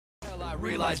I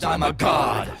realized I'm a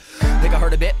god. Think I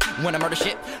heard a bit when I murder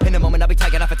shit. In a moment I'll be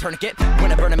taking off a tourniquet.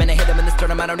 When I burn him and I hit him in this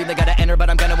tournament, I don't even gotta enter, but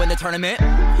I'm gonna win the tournament.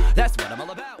 That's what I'm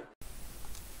all about.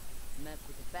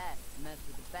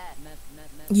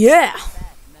 Yeah.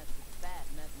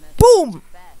 Boom.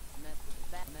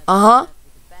 Uh-huh.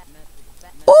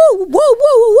 Oh, whoa,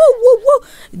 whoa, whoa, whoa, whoa.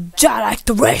 Just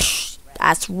the wish.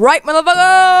 That's right,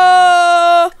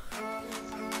 motherfucker.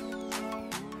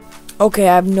 Okay,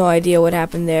 I have no idea what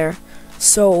happened there.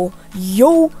 So,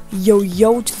 yo, to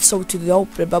the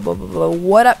open, blah, blah, blah, blah.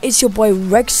 What up? It's your boy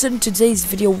Rexit. In today's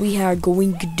video, we are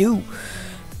going to do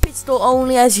pistol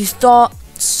only, as you saw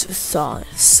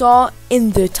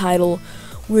in the title.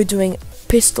 We're doing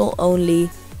pistol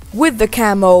only with the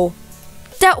camo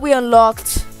that we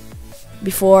unlocked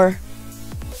before.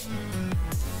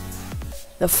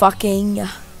 The fucking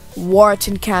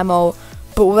Wharton camo.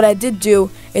 But what I did do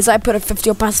is I put a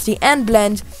 50 opacity and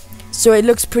blend, so it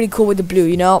looks pretty cool with the blue,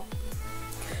 you know.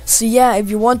 So yeah, if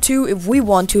we want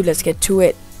to, let's get to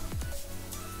it.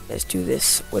 Let's do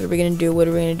this. What are we gonna do? What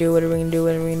are we gonna do? What are we gonna do?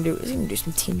 What are we gonna do? We're gonna do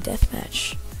some team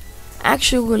deathmatch.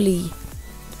 Actually, we're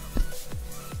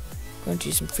gonna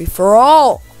do some free for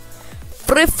all.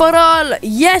 Free for all.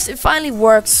 Yes, it finally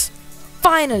works.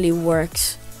 Finally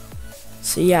works.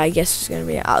 So yeah, I guess it's gonna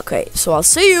be okay. So I'll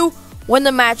see you when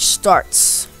the match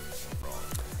starts.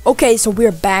 Okay, so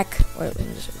we're back. Wait,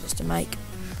 just the mic.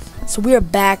 So we're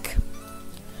back.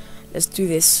 Let's do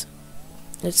this.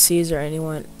 Let's see, is there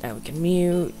anyone that we can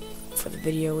mute for the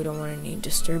video? We don't want any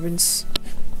disturbance.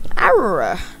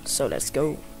 Arrgh. So let's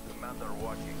go.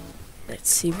 Let's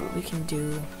see what we can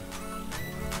do.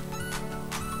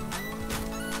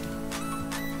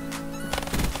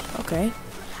 Okay.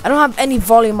 I don't have any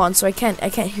volume on, so I can't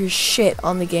hear shit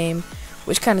on the game,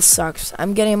 which kind of sucks.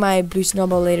 I'm getting my blue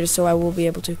snowball later, so I will be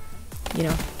able to, you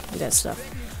know, do that stuff.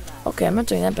 Okay, I'm not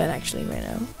doing that bad actually right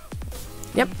now.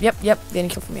 Yep. Getting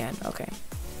killed from behind. Okay.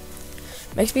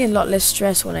 Makes me a lot less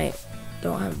stressed when I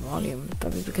don't have volume,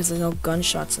 probably because there's no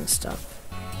gunshots and stuff.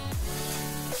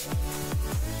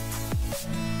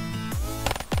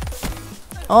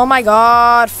 Oh my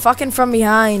god, fucking from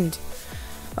behind.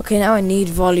 Okay, now I need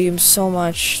volume so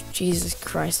much. Jesus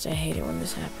Christ, I hate it when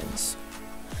this happens.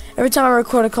 Every time I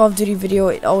record a Call of Duty video,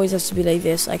 it always has to be like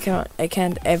this. I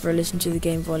can't ever listen to the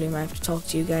game volume. I have to talk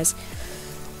to you guys.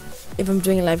 If I'm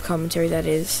doing a live commentary, that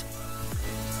is.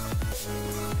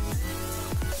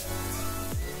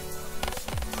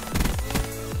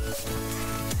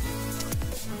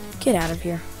 Get out of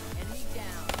here.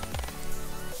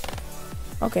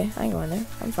 Okay, I ain't going there.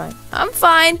 I'm fine. I'm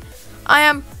fine. I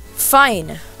am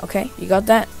fine. Okay, you got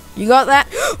that? You got that?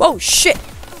 Oh shit.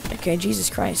 Okay,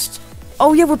 Jesus Christ.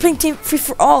 Oh yeah, we're playing team free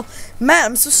for all. Man,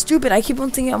 I'm so stupid. I keep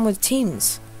on thinking I'm with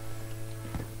teams.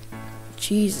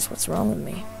 Jesus, what's wrong with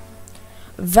me?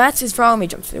 That is wrong with me.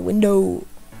 Jump through the window.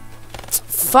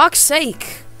 Fuck's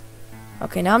sake.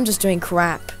 Okay, now I'm just doing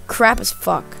crap. Crap as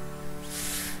fuck.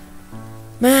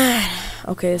 Man.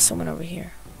 Okay, there's someone over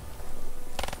here.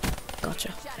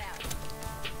 Gotcha.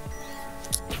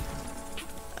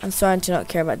 I'm starting to not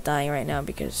care about dying right now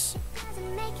because I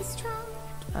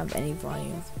don't have any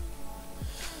volume.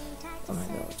 Oh my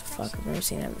god, what the fuck? I've never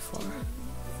seen that before.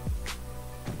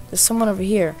 There's someone over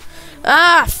here.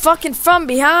 Ah, fucking from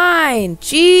behind!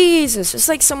 Jesus, it's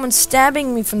like someone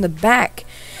stabbing me from the back.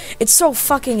 It's so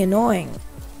fucking annoying.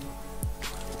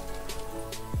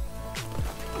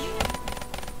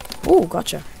 Oh,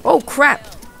 gotcha. Oh, crap.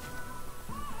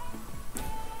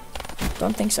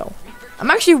 Don't think so.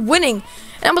 I'm actually winning,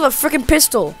 and I'm with a freaking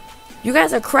pistol. You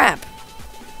guys are crap.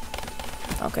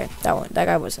 Okay, that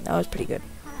guy wasn't. That was pretty good.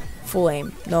 Full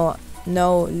aim. No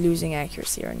losing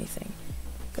accuracy or anything.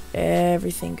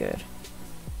 Everything good.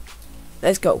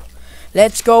 Let's go.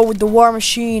 Let's go with the war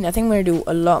machine. I think I'm gonna do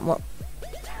a lot more.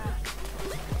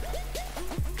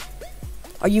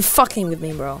 Are you fucking with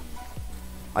me, bro?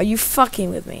 Are you fucking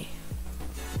with me?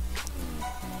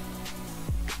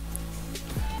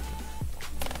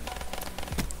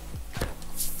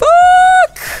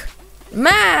 Fuck!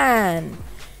 Man!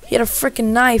 He had a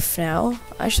freaking knife now.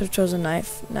 I should have chosen a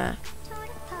knife. Nah.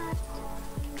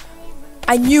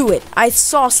 I knew it. I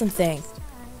saw something.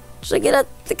 Just like at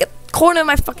the corner of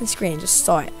my fucking screen. Just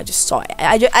saw it. I just saw it.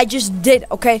 I just did.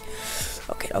 Okay.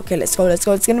 Okay. Let's go. Let's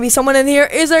go. It's gonna be someone in here.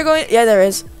 Is there going? Yeah, there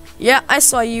is. Yeah, I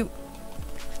saw you.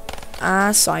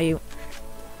 I saw you.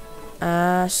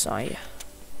 I saw you.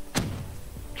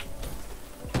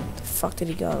 The fuck did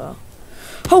he go though?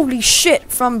 Holy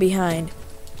shit! From behind.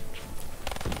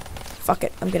 Fuck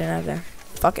it. I'm getting out of there.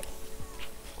 Fuck it.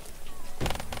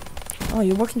 Oh,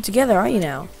 you're working together, are you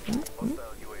now?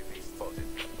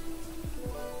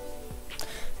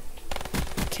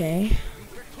 Okay.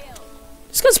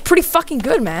 This gun's pretty fucking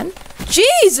good, man.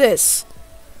 Jesus!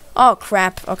 Oh,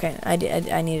 crap. Okay, I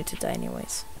needed to die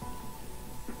anyways.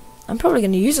 I'm probably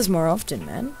gonna use this more often,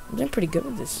 man. I'm doing pretty good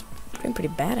with this. I'm doing pretty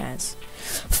badass.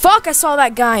 Fuck, I saw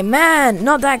that guy, man!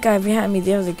 Not that guy behind me,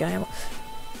 the other guy.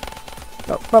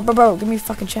 Bro, give me a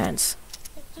fucking chance.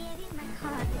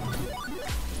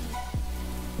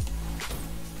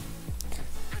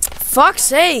 Fuck's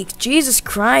sake, Jesus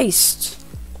Christ.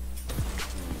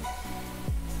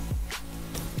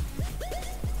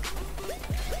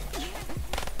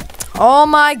 Oh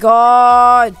my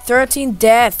god, 13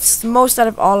 deaths, most out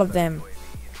of all of them.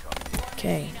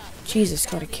 Okay, Jesus,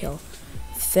 got a kill.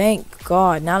 Thank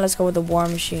God. Now let's go with the war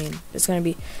machine. There's gonna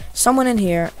be someone in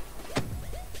here.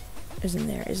 Isn't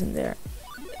there?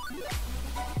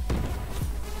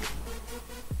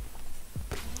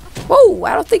 Whoa,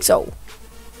 I don't think so.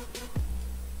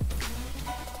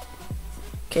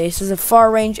 Okay, this is a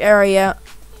far range area.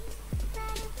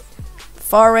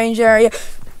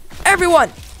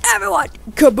 Everyone!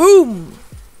 Kaboom!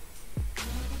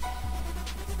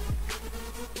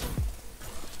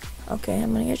 Okay,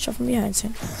 I'm gonna get shot from behind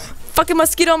soon. Fucking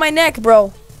mosquito on my neck,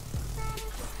 bro.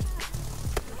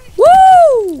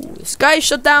 Woo! This guy is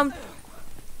shut down.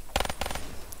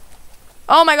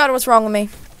 Oh my god, what's wrong with me?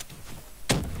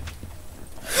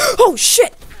 Oh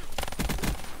shit!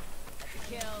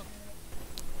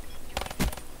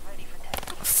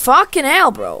 Fucking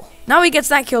hell, bro. Now he gets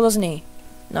that kill, doesn't he?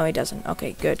 No, he doesn't.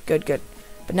 Okay, good.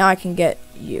 But now I can get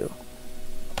you.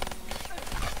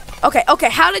 Okay,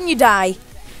 how didn't you die?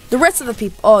 The rest of the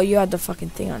people... Oh, you had the fucking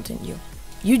thing on, didn't you?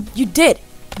 You did.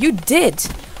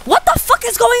 What the fuck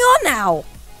is going on now?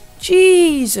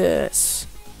 Jesus.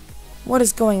 What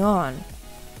is going on?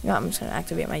 No, I'm just gonna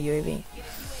activate my UAV.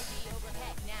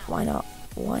 Why not?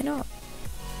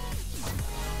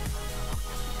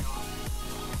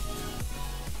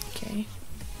 Okay.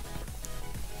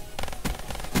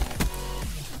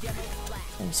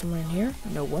 And someone in here?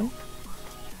 No one.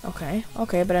 Okay,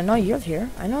 but I know you're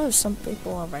here. I know there's some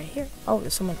people right here. Oh,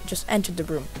 there's someone just entered the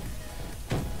room.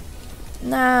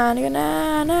 Nah,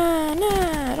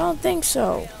 I don't think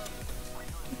so.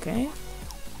 Okay.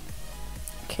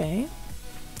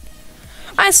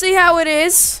 I see how it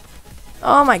is.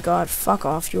 Oh my god, fuck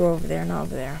off. You're over there, not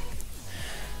over there.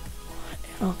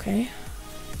 Okay.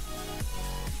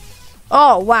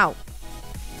 Oh, wow.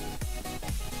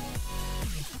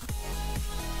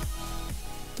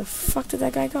 The fuck did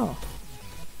that guy go?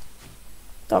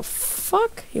 The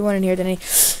fuck? He went in here, didn't he?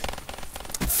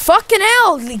 Fucking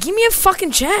hell! Give me a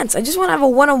fucking chance. I just want to have a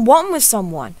one-on-one with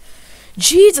someone.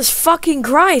 Jesus fucking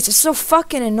Christ. It's so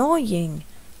fucking annoying.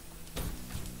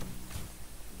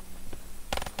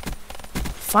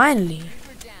 Finally.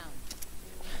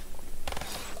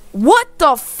 What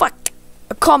the fuck?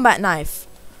 A combat knife.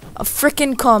 A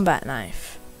freaking combat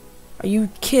knife. Are you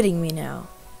kidding me now?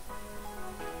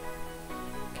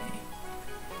 Okay.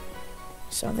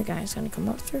 So the guy's gonna come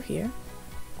up through here.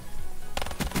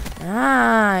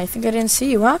 Ah, I think I didn't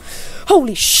see you, huh?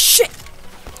 Holy shit!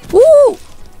 Woo!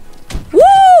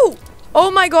 Woo!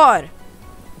 Oh my god!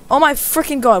 Oh my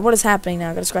freaking god, what is happening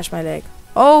now? I gotta scratch my leg.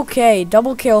 Okay,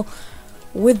 double kill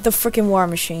with the freaking war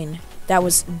machine. That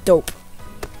was dope.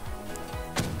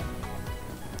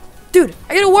 Dude,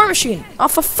 I got a war machine! Oh,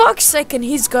 for fuck's sake, and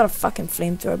he's got a fucking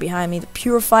flamethrower behind me. The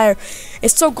purifier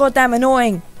is so goddamn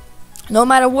annoying. No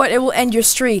matter what, it will end your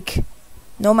streak.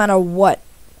 No matter what.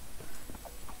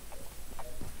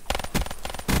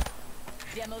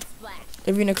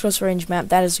 If you're in a close range map,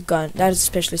 that is a gun. That is a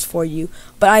specialist for you.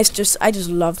 But I just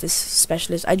love this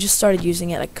specialist. I just started using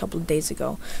it like a couple of days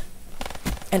ago.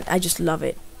 And I just love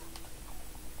it.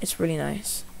 It's really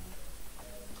nice.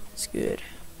 It's good.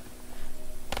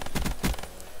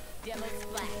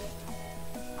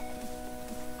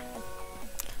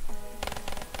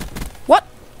 What?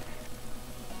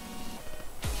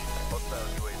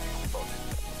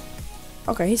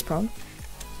 Okay, he's prone.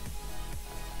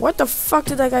 What the fuck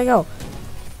did that guy go?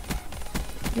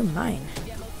 You're mine.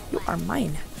 You are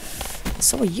mine. And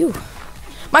so are you.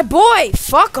 My boy!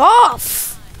 Fuck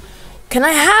off! Can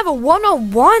I have a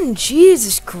one-on-one?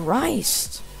 Jesus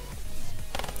Christ.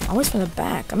 Always from the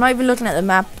back. I'm not even looking at the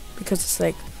map because it's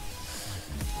like...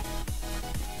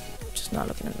 Just not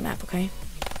looking at the map, okay?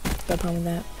 Got a problem with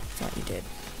that? Thought you did.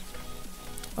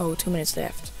 Oh, 2 minutes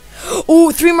left.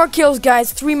 Oh, 3 more kills,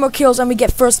 guys. 3 more kills and we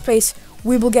get first place.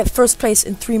 We will get first place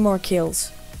in 3 more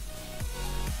kills.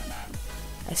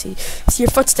 I see your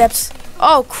footsteps.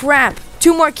 Oh crap.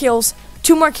 2 more kills.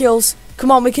 2 more kills.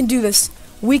 Come on, we can do this.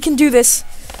 We can do this.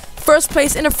 First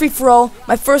place in a free-for-all.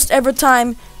 My first ever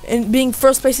time in being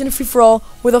first place in the free-for-all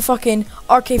with a fucking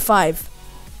RK5.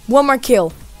 One more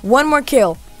kill. One more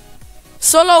kill.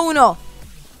 Solo uno.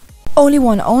 Only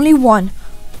one. Only one.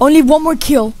 Only one more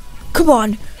kill. Come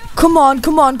on. Come on.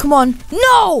 Come on. Come on.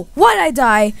 No! Why'd I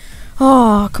die?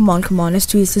 Oh, come on. Come on. Let's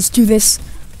do this. Let's do this.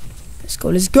 Let's go.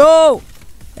 Let's go.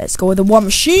 Let's go with the war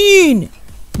machine.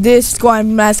 This is going to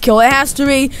be my last kill. It has to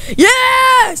be.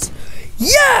 Yes!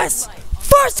 Yes!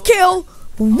 First kill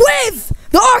with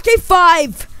the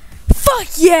RK5. Fuck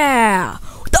yeah!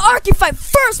 The RK5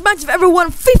 first match I've ever won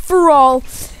free-for-all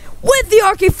with the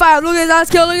RK5. Look at the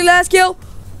last kill. Look at the last kill.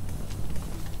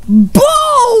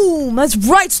 Boom! That's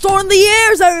right. Store in the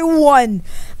airs, everyone.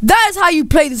 That is how you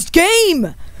play this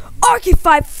game.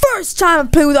 RK5. First time I'm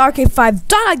playing with RK5.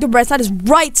 Don't like the rest. That is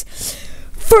right.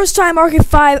 First time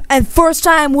RK5 and first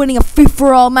time winning a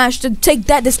free-for-all match. To take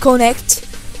that disconnect.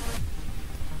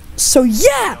 So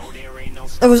yeah,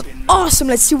 that was awesome.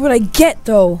 Let's see what I get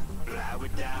though.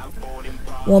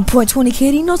 1.20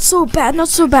 KD, not so bad, not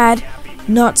so bad,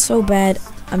 not so bad.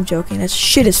 I'm joking, that's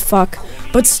shit as fuck.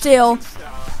 But still,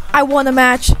 I won the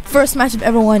match. First match I've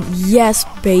ever won. Yes,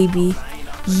 baby.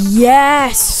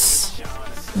 Yes.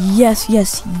 Yes,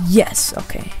 yes, yes.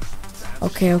 Okay.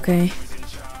 Okay, okay.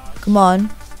 Come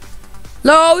on.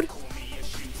 Load.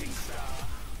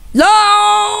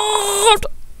 Load.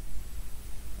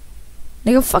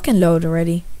 Nigga, fucking load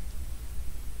already.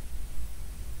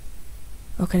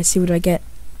 Okay, let's see, what do I get?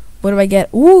 What do I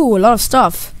get? Ooh, a lot of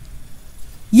stuff.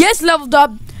 Yes, leveled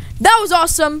up. That was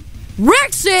awesome.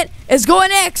 Rexit is going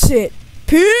to exit.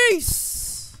 Peace.